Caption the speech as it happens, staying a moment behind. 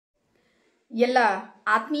ಎಲ್ಲ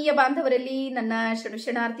ಆತ್ಮೀಯ ಬಾಂಧವರಲ್ಲಿ ನನ್ನ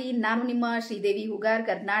ಶರಣಾರ್ಥಿ. ನಾನು ನಿಮ್ಮ ಶ್ರೀದೇವಿ ಹುಗಾರ್,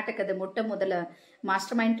 ಕರ್ನಾಟಕದ ಮೊಟ್ಟ ಮೊದಲ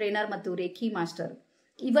ಮಾಸ್ಟರ್ ಮೈಂಡ್ ಟ್ರೈನರ್ ಮತ್ತು ರೇಖಿ ಮಾಸ್ಟರ್.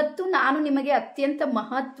 ಇವತ್ತು ನಾನು ನಿಮಗೆ ಅತ್ಯಂತ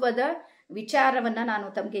ಮಹತ್ವದ ವಿಚಾರವನ್ನ ನಾನು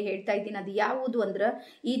ತಮಗೆ ಹೇಳ್ತಾ ಇದ್ದೀನಿ. ಅದು ಯಾವುದು ಅಂದ್ರೆ,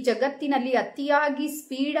 ಈ ಜಗತ್ತಿನಲ್ಲಿ ಅತಿಯಾಗಿ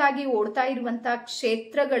ಸ್ಪೀಡ್ ಆಗಿ ಓಡ್ತಾ ಇರುವಂತಹ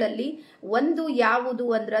ಕ್ಷೇತ್ರಗಳಲ್ಲಿ ಒಂದು ಯಾವುದು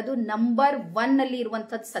ಅಂದ್ರೆ ಅದು ನಂಬರ್ 1 ಅಲ್ಲಿ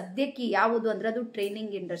ಇರುವಂತದ್ದು ಸದ್ಯಕ್ಕೆ ಯಾವುದು ಅಂದ್ರೆ ಅದು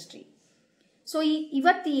ಟ್ರೈನಿಂಗ್ ಇಂಡಸ್ಟ್ರಿ. ಸೊ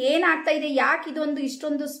ಇವತ್ತು ಏನಾಗ್ತಾ ಇದೆ, ಯಾಕೆ ಇದೊಂದು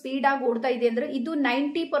ಇಷ್ಟೊಂದು ಸ್ಪೀಡ್ ಆಗಿ ಓಡ್ತಾ ಇದೆ ಅಂದ್ರೆ, ಇದು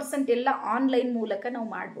 90% ಎಲ್ಲ ಆನ್ಲೈನ್ ಮೂಲಕ ನಾವು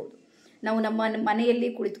ಮಾಡ್ಬೋದು. ನಾವು ನಮ್ಮ ಮನೆಯಲ್ಲಿ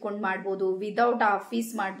ಕುಳಿತುಕೊಂಡು ಮಾಡ್ಬೋದು, ವಿದೌಟ್ ಆಫೀಸ್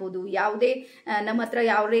ಮಾಡ್ಬೋದು, ಯಾವುದೇ ನಮ್ಮ ಹತ್ರ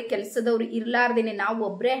ಯಾವುದೇ ಕೆಲಸದವ್ರು ಇರ್ಲಾರ್ದೇನೆ ನಾವು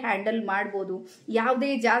ಒಬ್ಬರೇ ಹ್ಯಾಂಡಲ್ ಮಾಡ್ಬೋದು. ಯಾವುದೇ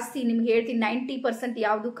ಜಾಸ್ತಿ ನಿಮ್ಗೆ ಹೇಳ್ತೀನಿ 90%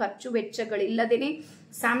 ಯಾವುದು ಖರ್ಚು ವೆಚ್ಚಗಳಿಲ್ಲದೇನೆ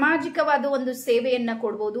ಸಾಮಾಜಿಕವಾದ ಒಂದು ಸೇವೆಯನ್ನ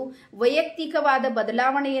ಕೊಡ್ಬೋದು. ವೈಯಕ್ತಿಕವಾದ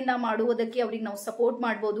ಬದಲಾವಣೆಯನ್ನ ಮಾಡುವುದಕ್ಕೆ ಅವ್ರಿಗೆ ನಾವು ಸಪೋರ್ಟ್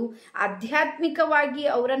ಮಾಡ್ಬೋದು. ಆಧ್ಯಾತ್ಮಿಕವಾಗಿ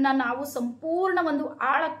ಅವರನ್ನ ನಾವು ಸಂಪೂರ್ಣ ಒಂದು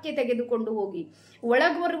ಆಳಕ್ಕೆ ತೆಗೆದುಕೊಂಡು ಹೋಗಿ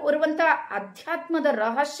ಒಳಗುವಂತ ಅಧ್ಯಾತ್ಮದ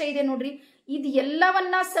ರಹಸ್ಯ ಇದೆ ನೋಡ್ರಿ, ಇದು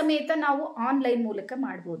ಎಲ್ಲವನ್ನ ಸಮೇತ ನಾವು ಆನ್ಲೈನ್ ಮೂಲಕ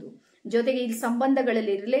ಮಾಡ್ಬೋದು. ಜೊತೆಗೆ ಇಲ್ಲಿ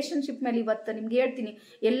ಸಂಬಂಧಗಳಲ್ಲಿ ರಿಲೇಶನ್ಶಿಪ್ ಮೇಲೆ ಇವತ್ತು ನಿಮ್ಗೆ ಹೇಳ್ತೀನಿ,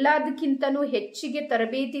 ಎಲ್ಲದಕ್ಕಿಂತನೂ ಹೆಚ್ಚಿಗೆ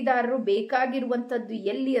ತರಬೇತಿದಾರರು ಬೇಕಾಗಿರುವಂತದ್ದು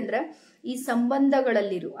ಎಲ್ಲಿ ಅಂದ್ರೆ ಈ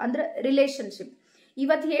ಸಂಬಂಧಗಳಲ್ಲಿರು ಅಂದ್ರೆ ರಿಲೇಶನ್ಶಿಪ್.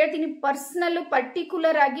 ಇವತ್ತು ಹೇಳ್ತೀನಿ, ಪರ್ಸನಲ್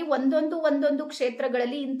ಪರ್ಟಿಕ್ಯುಲರ್ ಆಗಿ ಒಂದೊಂದು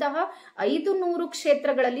ಕ್ಷೇತ್ರಗಳಲ್ಲಿ ಇಂತಹ 500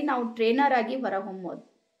 ಕ್ಷೇತ್ರಗಳಲ್ಲಿ ನಾವು ಟ್ರೈನರ್ ಆಗಿ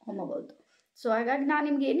ಹೊಮ್ಮಬಹುದು. ಸೊ ಹಾಗಾಗಿ ನಾನು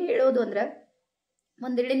ನಿಮ್ಗೆ ಏನು ಹೇಳೋದು ಅಂದ್ರೆ,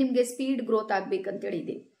 ಒಂದೆಡೆ ನಿಮ್ಗೆ ಸ್ಪೀಡ್ ಗ್ರೋತ್ ಆಗ್ಬೇಕಂತೇಳಿ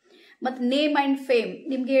ಇದೆ. ಮತ್ತು ನೇಮ್ ಅಂಡ್ ಫೇಮ್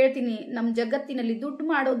ನಿಮ್ಗೆ ಹೇಳ್ತೀನಿ, ನಮ್ಮ ಜಗತ್ತಿನಲ್ಲಿ ದುಡ್ಡು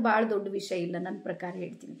ಮಾಡೋದು ಬಹಳ ದೊಡ್ಡ ವಿಷಯ ಇಲ್ಲ. ನನ್ನ ಪ್ರಕಾರ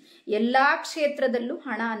ಹೇಳ್ತೀನಿ, ಎಲ್ಲಾ ಕ್ಷೇತ್ರದಲ್ಲೂ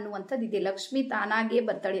ಹಣ ಅನ್ನುವಂಥದ್ದು ಇದೆ. ಲಕ್ಷ್ಮಿ ತಾನಾಗೇ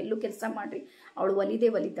ಬರ್ತಾಳೆ, ಎಲ್ಲೂ ಕೆಲಸ ಮಾಡ್ರಿ ಅವಳು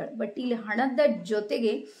ಒಲಿತಾಳೆ. ಬಟ್ ಇಲ್ಲಿ ಹಣದ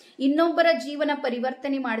ಜೊತೆಗೆ ಇನ್ನೊಬ್ಬರ ಜೀವನ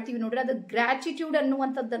ಪರಿವರ್ತನೆ ಮಾಡ್ತೀವಿ ನೋಡ್ರಿ, ಅದು ಗ್ರಾಟಿಟ್ಯೂಡ್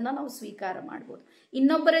ಅನ್ನುವಂಥದ್ದನ್ನ ನಾವು ಸ್ವೀಕಾರ ಮಾಡ್ಬೋದು.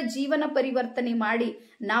 ಇನ್ನೊಬ್ಬರ ಜೀವನ ಪರಿವರ್ತನೆ ಮಾಡಿ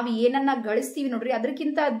ನಾವು ಏನನ್ನ ಗಳಿಸ್ತೀವಿ ನೋಡ್ರಿ,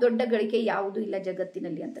 ಅದಕ್ಕಿಂತ ದೊಡ್ಡ ಗಳಿಕೆ ಯಾವುದೂ ಇಲ್ಲ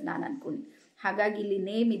ಜಗತ್ತಿನಲ್ಲಿ ಅಂತ ನಾನು ಅನ್ಕೊಂಡು. ಹಾಗಾಗಿ ಇಲ್ಲಿ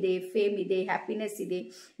ನೇಮ್ ಇದೆ, ಫೇಮ್ ಇದೆ, ಹ್ಯಾಪಿನೆಸ್ ಇದೆ,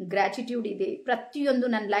 ಗ್ರಾಟಿಟ್ಯೂಡ್ ಇದೆ. ಪ್ರತಿಯೊಂದು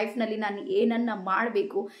ನನ್ನ ಲೈಫ್ನಲ್ಲಿ ನಾನು ಏನನ್ನ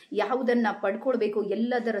ಮಾಡಬೇಕು, ಯಾವುದನ್ನ ಪಡ್ಕೊಳ್ಬೇಕು,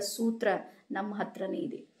 ಎಲ್ಲದರ ಸೂತ್ರ ನಮ್ಮ ಹತ್ರನೇ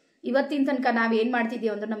ಇದೆ. ಇವತ್ತಿನ ತನಕ ನಾವೇನ್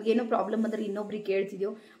ಮಾಡ್ತಿದ್ದೀವಿ ಅಂದ್ರೆ, ನಮ್ಗೇನೋ ಪ್ರಾಬ್ಲಮ್ ಅಂದ್ರೆ ಇನ್ನೊಬ್ರಿಗೆ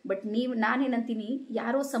ಕೇಳ್ತಿದ್ಯೋ. ಬಟ್ ನಾನೇನಂತೀನಿ,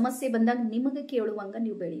 ಯಾರೋ ಸಮಸ್ಯೆ ಬಂದಾಗ ನಿಮಗೆ ಕೇಳುವಂಗ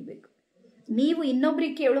ನೀವು ಬೆಳಿಬೇಕು. ನೀವು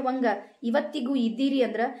ಇನ್ನೊಬ್ರಿಗೆ ಕೇಳುವಂಗ ಇವತ್ತಿಗೂ ಇದ್ದೀರಿ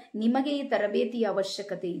ಅಂದ್ರೆ ನಿಮಗೆ ಈ ತರಬೇತಿಯ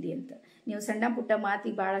ಅವಶ್ಯಕತೆ ಇದೆ ಅಂತ. ನೀವು ಸಣ್ಣ ಪುಟ್ಟ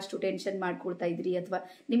ಮಾತಿಗೆ ಬಹಳಷ್ಟು ಟೆನ್ಷನ್ ಮಾಡ್ಕೊಳ್ತಾ ಇದ್ರಿ, ಅಥವಾ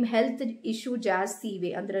ನಿಮ್ಮ ಹೆಲ್ತ್ ಇಶ್ಯೂ ಜಾಸ್ತಿ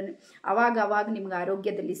ಇವೆ ಅಂದ್ರೆ ಅವಾಗ ನಿಮ್ಗೆ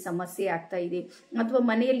ಆರೋಗ್ಯದಲ್ಲಿ ಸಮಸ್ಯೆ ಆಗ್ತಾ ಇದೆ, ಅಥವಾ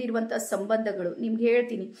ಮನೆಯಲ್ಲಿರುವಂತಹ ಸಂಬಂಧಗಳು ನಿಮ್ಗೆ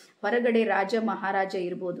ಹೇಳ್ತೀನಿ, ಹೊರಗಡೆ ರಾಜ ಮಹಾರಾಜ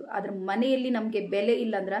ಇರ್ಬೋದು, ಆದ್ರೆ ಮನೆಯಲ್ಲಿ ನಮ್ಗೆ ಬೆಲೆ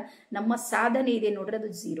ಇಲ್ಲ ಅಂದ್ರೆ ನಮ್ಮ ಸಾಧನೆ ಇದೆ ನೋಡ್ರಿ,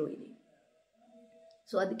 ಅದು ಝೀರೋ ಇದೆ.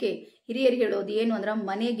 ಸೊ ಅದಕ್ಕೆ ಹಿರಿಯರು ಹೇಳೋದು ಏನು ಅಂದ್ರೆ,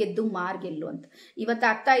 ಮನೆ ಗೆದ್ದು ಮಾರ್ ಗೆಲ್ಲು ಅಂತ. ಇವತ್ತು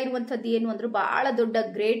ಆಗ್ತಾ ಇರುವಂತದ್ದು ಏನು ಅಂದ್ರೆ, ಬಹಳ ದೊಡ್ಡ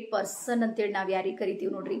ಗ್ರೇಟ್ ಪರ್ಸನ್ ಅಂತೇಳಿ ನಾವ್ ಯಾರಿಗೆ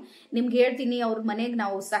ಕರಿತೀವಿ ನೋಡ್ರಿ, ನಿಮ್ಗೆ ಹೇಳ್ತೀನಿ, ಅವ್ರ ಮನೆಗೆ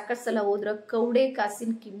ನಾವು ಸಾಕಷ್ಟು ಸಲ ಹೋದ್ರ ಕೌಡೆ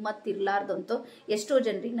ಕಾಸಿನ ಕಿಮ್ಮತ್ ಇರ್ಲಾರ್ದಂತೂ ಎಷ್ಟೋ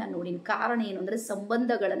ಜನರಿಗೆ ನಾನು ನೋಡಿನಿ. ಕಾರಣ ಏನು ಅಂದ್ರೆ,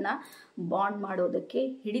 ಸಂಬಂಧಗಳನ್ನ ಬಾಂಡ್ ಮಾಡೋದಕ್ಕೆ,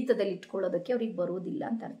 ಹಿಡಿತದಲ್ಲಿ ಇಟ್ಕೊಳ್ಳೋದಕ್ಕೆ ಅವ್ರಿಗೆ ಬರೋದಿಲ್ಲ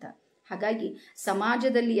ಅಂತ ಅರ್ಥ. ಹಾಗಾಗಿ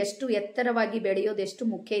ಸಮಾಜದಲ್ಲಿ ಎಷ್ಟು ಎತ್ತರವಾಗಿ ಬೆಳೆಯೋದು ಎಷ್ಟು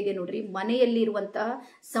ಮುಖ್ಯ ಇದೆ ನೋಡ್ರಿ. ಮನೆಯಲ್ಲಿರುವಂತಹ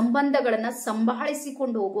ಸಂಬಂಧಗಳನ್ನ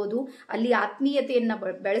ಸಂಭಾಳಿಸಿಕೊಂಡು ಹೋಗೋದು, ಅಲ್ಲಿ ಆತ್ಮೀಯತೆಯನ್ನ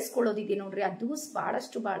ಬೆಳೆಸ್ಕೊಳ್ಳೋದಿದೆ ನೋಡ್ರಿ, ಅದು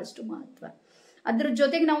ಬಹಳಷ್ಟು ಮಹತ್ವ. ಅದ್ರ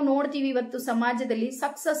ಜೊತೆಗೆ ನಾವು ನೋಡ್ತೀವಿ ಇವತ್ತು ಸಮಾಜದಲ್ಲಿ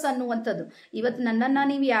ಸಕ್ಸಸ್ ಅನ್ನುವಂಥದ್ದು. ಇವತ್ತು ನನ್ನನ್ನ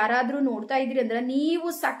ನೀವು ಯಾರಾದ್ರೂ ನೋಡ್ತಾ ಇದ್ರಿ ಅಂದ್ರೆ, ನೀವು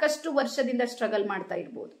ಸಾಕಷ್ಟು ವರ್ಷದಿಂದ ಸ್ಟ್ರಗಲ್ ಮಾಡ್ತಾ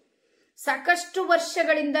ಇರ್ಬೋದು, ಸಾಕಷ್ಟು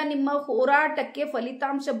ವರ್ಷಗಳಿಂದ ನಿಮ್ಮ ಹೋರಾಟಕ್ಕೆ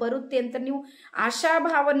ಫಲಿತಾಂಶ ಬರುತ್ತೆ ಅಂತ ನೀವು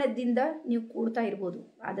ಆಶಾಭಾವನದಿಂದ ನೀವು ಕೂಡ್ತಾ ಇರ್ಬೋದು.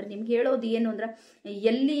 ಆದ್ರೆ ನಿಮ್ಗೆ ಹೇಳೋದು ಏನು ಅಂದ್ರೆ,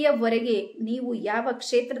 ಎಲ್ಲಿಯವರೆಗೆ ನೀವು ಯಾವ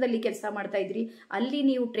ಕ್ಷೇತ್ರದಲ್ಲಿ ಕೆಲಸ ಮಾಡ್ತಾ ಇದ್ರಿ ಅಲ್ಲಿ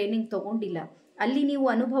ನೀವು ಟ್ರೈನಿಂಗ್ ತಗೊಂಡಿಲ್ಲ, ಅಲ್ಲಿ ನೀವು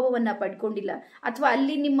ಅನುಭವವನ್ನ ಪಡ್ಕೊಂಡಿಲ್ಲ, ಅಥವಾ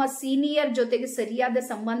ಅಲ್ಲಿ ನಿಮ್ಮ ಸೀನಿಯರ್ ಜೊತೆಗೆ ಸರಿಯಾದ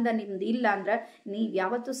ಸಂಬಂಧ ನಿಮ್ದು ಇಲ್ಲ ಅಂದ್ರೆ ನೀವು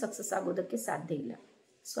ಯಾವತ್ತೂ ಸಕ್ಸಸ್ ಆಗೋದಕ್ಕೆ ಸಾಧ್ಯ ಇಲ್ಲ.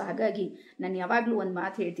 ಸೊ ಹಾಗಾಗಿ ನಾನು ಯಾವಾಗ್ಲೂ ಒಂದು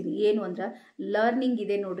ಮಾತು ಹೇಳ್ತೀನಿ, ಏನು ಅಂದ್ರೆ, ಲರ್ನಿಂಗ್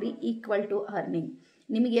ಇದೆ ನೋಡ್ರಿ ಈಕ್ವಲ್ ಟು ಅರ್ನಿಂಗ್.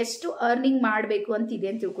 ನಿಮಗೆ ಎಷ್ಟು ಅರ್ನಿಂಗ್ ಮಾಡಬೇಕು ಅಂತ ಇದೆ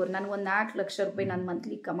ಅಂತ ತಿಳ್ಕೊರಿ. ನಾನು ಒಂದು 4 ಲಕ್ಷ ರೂಪಾಯಿ ನಾನು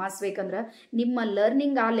ಮಂತ್ಲಿ ಕಮಾಸ್ಬೇಕಂದ್ರೆ ನಿಮ್ಮ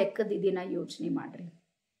ಲರ್ನಿಂಗ್ ಆ ಲೆಕ್ಕದಿದೆನಾ ಯೋಚನೆ ಮಾಡ್ರಿ.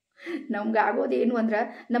 ನಮ್ಗೆ ಆಗೋದೇನು ಅಂದ್ರೆ,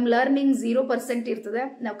 ನಮ್ಮ ಲರ್ನಿಂಗ್ 0% ಇರ್ತದೆ.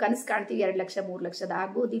 ನಾವು ಕನಸು ಕಾಣ್ತೀವಿ 2 ಲಕ್ಷ 3 ಲಕ್ಷದ,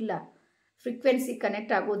 ಆಗೋದಿಲ್ಲ. ಫ್ರೀಕ್ವೆನ್ಸಿ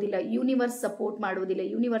ಕನೆಕ್ಟ್ ಆಗೋದಿಲ್ಲ, ಯೂನಿವರ್ಸ್ ಸಪೋರ್ಟ್ ಮಾಡೋದಿಲ್ಲ.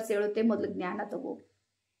 ಯೂನಿವರ್ಸ್ ಹೇಳುತ್ತೆ, ಮೊದಲು ಜ್ಞಾನ ತಗೋ,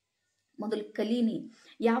 ಮೊದಲು ಕಲೀನಿ.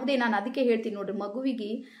 ಯಾವುದೇ, ನಾನು ಅದಕ್ಕೆ ಹೇಳ್ತೀನಿ ನೋಡ್ರಿ, ಮಗುವಿಗೆ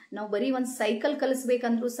ನಾವು ಬರೀ ಒಂದು ಸೈಕಲ್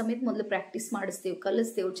ಕಲಿಸ್ಬೇಕಂದ್ರೂ ಸಮೇತ ಮೊದಲು ಪ್ರಾಕ್ಟೀಸ್ ಮಾಡಿಸ್ತೇವೆ,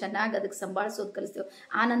 ಕಲಿಸ್ತೇವೆ, ಚೆನ್ನಾಗಿ ಅದಕ್ಕೆ ಸಂಭಾಳಿಸೋದು ಕಲಿಸ್ತೇವೆ,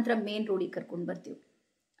 ಆ ನಂತರ ಮೇನ್ ರೋಡಿಗೆ ಕರ್ಕೊಂಡು ಬರ್ತೀವಿ.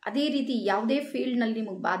 ಅದೇ ರೀತಿ ಯಾವುದೇ ಫೀಲ್ಡ್ನಲ್ಲಿ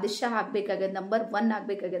ನಿಮಗೆ ಬಾದಶಾಹ ಆಗ್ಬೇಕಾಗ್ಯದ, ನಂಬರ್ 1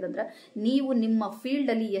 ಆಗ್ಬೇಕಾಗ್ಯದಂದ್ರೆ ನೀವು ನಿಮ್ಮ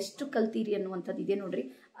ಫೀಲ್ಡಲ್ಲಿ ಎಷ್ಟು ಕಲ್ತೀರಿ ಅನ್ನುವಂಥದ್ದು ಇದೆ ನೋಡ್ರಿ,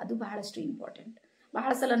 ಅದು ಬಹಳಷ್ಟು ಇಂಪಾರ್ಟೆಂಟ್.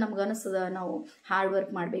 ಬಹಳ ಸಲ ನಮ್ಗೆ ಅನಿಸ್ತದ ನಾವು ಹಾರ್ಡ್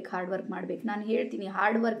ವರ್ಕ್ ಮಾಡ್ಬೇಕು. ನಾನು ಹೇಳ್ತೀನಿ,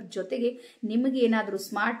 ಹಾರ್ಡ್ ವರ್ಕ್ ಜೊತೆಗೆ ನಿಮಗೆ ಏನಾದರೂ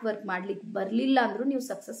ಸ್ಮಾರ್ಟ್ ವರ್ಕ್ ಮಾಡ್ಲಿಕ್ಕೆ ಬರಲಿಲ್ಲ ಅಂದ್ರೂ ನೀವು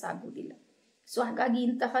ಸಕ್ಸಸ್ ಆಗೋದಿಲ್ಲ. ಸೊ ಹಾಗಾಗಿ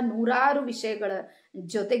ಇಂತಹ ನೂರಾರು ವಿಷಯಗಳ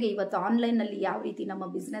ಜೊತೆಗೆ ಇವತ್ತು ಆನ್ಲೈನ್ನಲ್ಲಿ ಯಾವ ರೀತಿ ನಮ್ಮ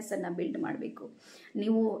ಬಿಸ್ನೆಸ್ಸನ್ನು ಬಿಲ್ಡ್ ಮಾಡಬೇಕು,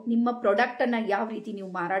 ನೀವು ನಿಮ್ಮ ಪ್ರಾಡಕ್ಟನ್ನು ಯಾವ ರೀತಿ ನೀವು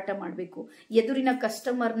ಮಾರಾಟ ಮಾಡಬೇಕು, ಎದುರಿನ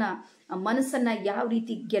ಕಸ್ಟಮರ್ನ ಮನಸ್ಸನ್ನು ಯಾವ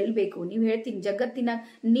ರೀತಿ ಗೆಲ್ಲಬೇಕು. ನೀವು ಹೇಳ್ತೀನಿ ಜಗತ್ತಿನ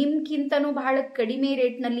ನಿಮ್ಗಿಂತನೂ ಬಹಳ ಕಡಿಮೆ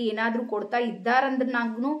ರೇಟ್ನಲ್ಲಿ ಏನಾದರೂ ಕೊಡ್ತಾ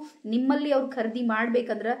ಇದ್ದಾರಂದ್ರೂ ನಿಮ್ಮಲ್ಲಿ ಅವ್ರು ಖರೀದಿ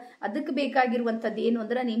ಮಾಡ್ಬೇಕಂದ್ರೆ ಅದಕ್ಕೆ ಬೇಕಾಗಿರುವಂಥದ್ದು ಏನು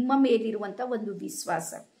ಅಂದ್ರೆ ನಿಮ್ಮ ಮೇಲಿರುವಂಥ ಒಂದು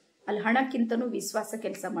ವಿಶ್ವಾಸ. ಅಲ್ಲಿ ಹಣಕ್ಕಿಂತನೂ ವಿಶ್ವಾಸ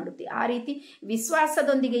ಕೆಲಸ ಮಾಡುತ್ತೆ. ಆ ರೀತಿ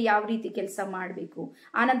ವಿಶ್ವಾಸದೊಂದಿಗೆ ಯಾವ ರೀತಿ ಕೆಲಸ ಮಾಡಬೇಕು.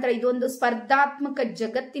 ಆನಂತರ ಇದೊಂದು ಸ್ಪರ್ಧಾತ್ಮಕ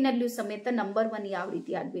ಜಗತ್ತಿನಲ್ಲೂ ಸಮೇತ ನಂಬರ್ 1 ಯಾವ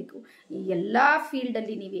ರೀತಿ ಆಗಬೇಕು. ಈ ಎಲ್ಲ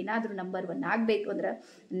ಫೀಲ್ಡಲ್ಲಿ ನೀವೇನಾದರೂ ನಂಬರ್ 1 ಆಗಬೇಕು ಅಂದ್ರೆ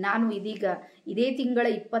ನಾನು ಇದೀಗ ಇದೇ ತಿಂಗಳ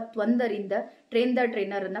 21ರಿಂದ ಟ್ರೈನ್ ದ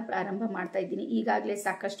ಟ್ರೈನರನ್ನು ಪ್ರಾರಂಭ ಮಾಡ್ತಾ ಇದ್ದೀನಿ. ಈಗಾಗಲೇ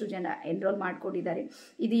ಸಾಕಷ್ಟು ಜನ ಎನ್ರೋಲ್ ಮಾಡ್ಕೊಂಡಿದ್ದಾರೆ.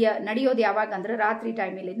 ಇದು ನಡೆಯೋದು ಯಾವಾಗ ಅಂದ್ರೆ ರಾತ್ರಿ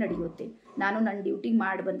ಟೈಮಲ್ಲಿ ನಡೆಯುತ್ತೆ. ನಾನು ನನ್ನ ಡ್ಯೂಟಿ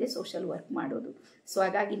ಮಾಡಿ ಬಂದೆ ಸೋಷಲ್ ವರ್ಕ್ ಮಾಡೋದು. ಸೊ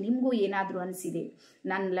ಹಾಗಾಗಿ ನಿಮಗೂ ಏನಾದರೂ ಅನಿಸಿದೆ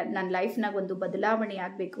ನನ್ನ ಲೈಫ್ನಾಗ ಒಂದು ಬದಲಾವಣೆ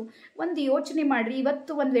ಆಗಬೇಕು, ಒಂದು ಯೋಚನೆ ಮಾಡಿರಿ.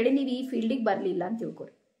 ಇವತ್ತು ಒಂದು ವೇಳೆ ನೀವು ಈ ಫೀಲ್ಡಿಗೆ ಬರಲಿಲ್ಲ ಅಂತ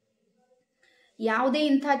ತಿಳ್ಕೊರಿ, ಯಾವುದೇ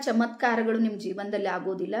ಇಂಥ ಚಮತ್ಕಾರಗಳು ನಿಮ್ಮ ಜೀವನದಲ್ಲಿ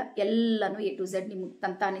ಆಗೋದಿಲ್ಲ. ಎಲ್ಲನೂ A to Z ನಿಮಗೆ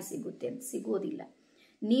ತಂತಾನೆ ಸಿಗುತ್ತೆ ಅಂತ ಸಿಗೋದಿಲ್ಲ.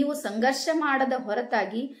 ನೀವು ಸಂಘರ್ಷ ಮಾಡದ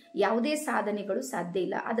ಹೊರತಾಗಿ ಯಾವುದೇ ಸಾಧನೆಗಳು ಸಾಧ್ಯ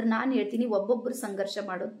ಇಲ್ಲ. ಆದ್ರೆ ನಾನು ಹೇಳ್ತೀನಿ, ಒಬ್ಬೊಬ್ಬರು ಸಂಘರ್ಷ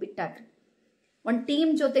ಮಾಡೋದು ಬಿಟ್ಟಾಕ್ರಿ, ಒಂದು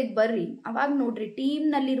ಟೀಮ್ ಜೊತೆಗೆ ಬರ್ರಿ. ಅವಾಗ ನೋಡ್ರಿ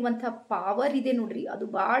ಟೀಮ್ನಲ್ಲಿರುವಂಥ ಪಾವರ್ ಇದೆ ನೋಡ್ರಿ, ಅದು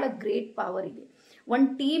ಭಾಳ ಗ್ರೇಟ್ ಪಾವರ್ ಇದೆ. ಒಂದು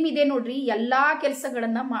ಟೀಮ್ ಇದೆ ನೋಡ್ರಿ, ಎಲ್ಲ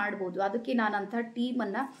ಕೆಲಸಗಳನ್ನ ಮಾಡ್ಬೋದು. ಅದಕ್ಕೆ ನಾನು ಅಂಥ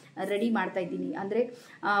ಟೀಮನ್ನು ರೆಡಿ ಮಾಡ್ತಾ ಇದ್ದೀನಿ. ಅಂದರೆ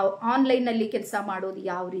ಆನ್ಲೈನಲ್ಲಿ ಕೆಲಸ ಮಾಡೋದು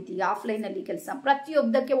ಯಾವ ರೀತಿ, ಆಫ್ಲೈನಲ್ಲಿ ಕೆಲಸ,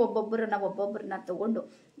 ಪ್ರತಿಯೊಬ್ಬಕ್ಕೆ ಒಬ್ಬೊಬ್ಬರನ್ನ ತಗೊಂಡು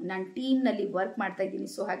ನಾನು ಟೀಮ್ನಲ್ಲಿ ವರ್ಕ್ ಮಾಡ್ತಾ ಇದ್ದೀನಿ.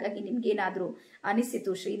 ಸೊ ಹಾಗಾಗಿ ನಿಮ್ಗೇನಾದರೂ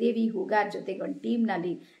ಅನಿಸಿತು ಶ್ರೀದೇವಿ ಹೂಗಾರ್ ಜೊತೆಗೆ ಒಂದು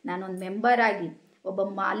ಟೀಮ್ನಲ್ಲಿ ನಾನೊಂದು ಮೆಂಬರ್ ಆಗಿ, ಒಬ್ಬ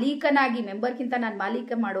ಮಾಲೀಕನಾಗಿ, ಮೆಂಬರ್ಗಿಂತ ನಾನು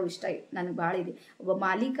ಮಾಲೀಕ ಮಾಡೋ ಇಷ್ಟ ನನಗೆ ಭಾಳ ಇದೆ. ಒಬ್ಬ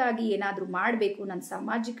ಮಾಲೀಕ ಆಗಿ ಏನಾದರೂ ಮಾಡಬೇಕು, ನಾನು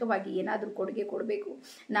ಸಾಮಾಜಿಕವಾಗಿ ಏನಾದರೂ ಕೊಡುಗೆ ಕೊಡಬೇಕು,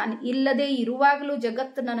 ನಾನು ಇಲ್ಲದೆ ಇರುವಾಗಲೂ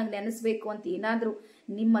ಜಗತ್ತು ನನಗೆ ನೆನೆಸ್ಬೇಕು ಅಂತ ಏನಾದರೂ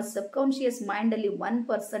ನಿಮ್ಮ ಸಬ್ಕಾನ್ಷಿಯಸ್ ಮೈಂಡಲ್ಲಿ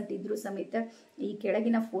 1% ಇದ್ರೂ ಸಮೇತ ಈ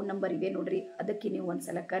ಕೆಳಗಿನ ಫೋನ್ ನಂಬರ್ ಇವೆ ನೋಡ್ರಿ, ಅದಕ್ಕೆ ನೀವು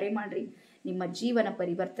ಒಂದ್ಸಲ ಕರೆ ಮಾಡಿರಿ. ನಿಮ್ಮ ಜೀವನ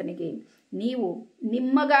ಪರಿವರ್ತನೆಗೆ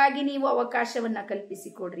ನಿಮಗಾಗಿ ನೀವು ಅವಕಾಶವನ್ನು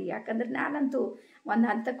ಕಲ್ಪಿಸಿಕೊಡ್ರಿ. ಯಾಕಂದ್ರೆ ನಾನಂತೂ ಒಂದು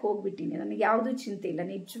ಹಂತಕ್ಕೆ ಹೋಗ್ಬಿಟ್ಟಿನಿ, ನನಗೆ ಯಾವುದೂ ಚಿಂತೆ ಇಲ್ಲ,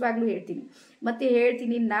 ನಿಜವಾಗ್ಲೂ ಹೇಳ್ತೀನಿ. ಮತ್ತೆ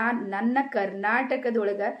ಹೇಳ್ತೀನಿ, ನನ್ನ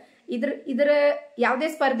ಕರ್ನಾಟಕದೊಳಗೆ ಇದರ ಯಾವುದೇ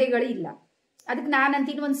ಸ್ಪರ್ಧೆಗಳು ಇಲ್ಲ. ಅದಕ್ಕೆ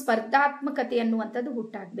ನಾನಂತೀನಿ ಒಂದು ಸ್ಪರ್ಧಾತ್ಮಕತೆ ಅನ್ನುವಂಥದ್ದು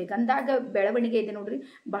ಹುಟ್ಟಾಕ್ಬೇಕು. ಅಂದಾಗ ಬೆಳವಣಿಗೆ ಇದೆ ನೋಡ್ರಿ,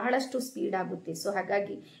 ಬಹಳಷ್ಟು ಸ್ಪೀಡ್ ಆಗುತ್ತೆ. ಸೊ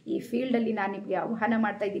ಹಾಗಾಗಿ ಈ ಫೀಲ್ಡಲ್ಲಿ ನಾನು ನಿಮಗೆ ಆಹ್ವಾನ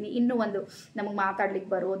ಮಾಡ್ತಾ ಇದ್ದೀನಿ. ಇನ್ನೂ ಒಂದು ನಮಗೆ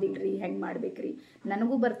ಮಾತಾಡ್ಲಿಕ್ಕೆ ಬರೋದಿಲ್ರಿ, ಹೆಂಗೆ ಮಾಡ್ಬೇಕ್ರಿ,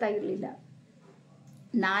 ನನಗೂ ಬರ್ತಾ ಇರಲಿಲ್ಲ.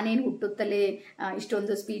 ನಾನೇನು ಹುಟ್ಟುತ್ತಲೇ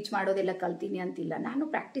ಇಷ್ಟೊಂದು ಸ್ಪೀಚ್ ಮಾಡೋದೆಲ್ಲ ಕಲ್ತೀನಿ ಅಂತಿಲ್ಲ, ನಾನು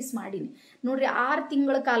ಪ್ರಾಕ್ಟೀಸ್ ಮಾಡೀನಿ ನೋಡ್ರಿ. 6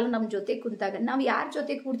 ತಿಂಗಳ ಕಾಲ ನಮ್ಮ ಜೊತೆ ಕುಂತಾಗ ನಾವು ಯಾರ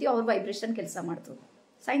ಜೊತೆ ಕೂಡ್ತೀವಿ ಅವ್ರ ವೈಬ್ರೇಷನ್ ಕೆಲಸ ಮಾಡ್ತದೆ.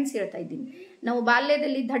 ಸೈನ್ಸ್ ಹೇಳ್ತಾ ಇದ್ದೀನಿ. ನಾವು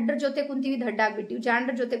ಬಾಲ್ಯದಲ್ಲಿ ದಡ್ಡರ ಜೊತೆ ಕುಂತೀವಿ, ದಡ್ಡಾಗ್ಬಿಟ್ಟಿವಿ,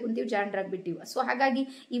 ಜಾಂಡ್ರ ಜೊತೆ ಕುಂತೀವಿ, ಜಾಂಡ್ರಾಗ್ಬಿಟ್ಟಿವಿ. ಸೊ ಹಾಗಾಗಿ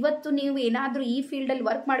ಇವತ್ತು ನೀವು ಏನಾದರೂ ಈ ಫೀಲ್ಡಲ್ಲಿ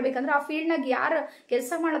ವರ್ಕ್ ಮಾಡ್ಬೇಕಂದ್ರೆ ಆ ಫೀಲ್ಡ್ನಾಗ ಯಾರು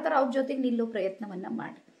ಕೆಲಸ ಮಾಡತ್ತಾರ ಅವ್ರ ಜೊತೆಗೆ ನಿಲ್ಲೋ ಪ್ರಯತ್ನವನ್ನು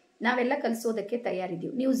ಮಾಡಿ. ನಾವೆಲ್ಲ ಕಲಿಸೋದಕ್ಕೆ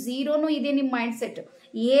ತಯಾರಿದ್ದೀವಿ. ನೀವು ಝೀರೋನೂ ಇದೆ ನಿಮ್ಮ ಮೈಂಡ್ ಸೆಟ್,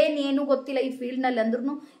 ಏನೇನು ಗೊತ್ತಿಲ್ಲ ಈ ಫೀಲ್ಡ್ನಲ್ಲಿ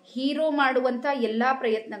ಅಂದ್ರೂ ಹೀರೋ ಮಾಡುವಂಥ ಎಲ್ಲ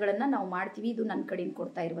ಪ್ರಯತ್ನಗಳನ್ನು ನಾವು ಮಾಡ್ತೀವಿ. ಇದು ನನ್ನ ಕಡೆಯಿಂದ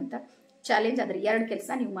ಕೊಡ್ತಾ ಇರುವಂಥ ಚಾಲೆಂಜ್. ಆದರೆ 2 ಕೆಲಸ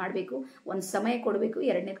ನೀವು ಮಾಡಬೇಕು. ಒಂದು ಸಮಯ ಕೊಡಬೇಕು,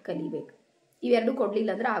 2ನೇದು ಕಲಿಬೇಕು. ಇವೆರಡು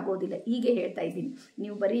ಕೊಡಲಿಲ್ಲ ಅಂದ್ರೆ ಆಗೋದಿಲ್ಲ. ಹೀಗೆ ಹೇಳ್ತಾ ಇದ್ದೀನಿ.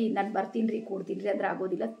 ನೀವು ಬರೀ ನಾನು ಬರ್ತೀನಿ ರೀ ಕೊಡ್ತೀನಿ ರೀ ಅಂದ್ರೆ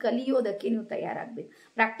ಆಗೋದಿಲ್ಲ. ಕಲಿಯೋದಕ್ಕೆ ನೀವು ತಯಾರಾಗಬೇಕು,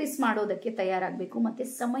 ಪ್ರಾಕ್ಟೀಸ್ ಮಾಡೋದಕ್ಕೆ ತಯಾರಾಗಬೇಕು, ಮತ್ತು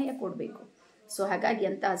ಸಮಯ ಕೊಡಬೇಕು. ಸೊ ಹಾಗಾಗಿ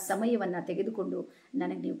ಅಂತಹ ಸಮಯವನ್ನು ತೆಗೆದುಕೊಂಡು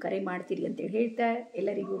ನನಗೆ ನೀವು ಕರೆ ಮಾಡ್ತೀರಿ ಅಂತೇಳಿ ಹೇಳ್ತಾ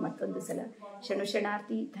ಎಲ್ಲರಿಗೂ ಮತ್ತೊಂದು ಸಲ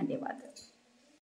ಶರಣಾರ್ಥಿ. ಧನ್ಯವಾದ.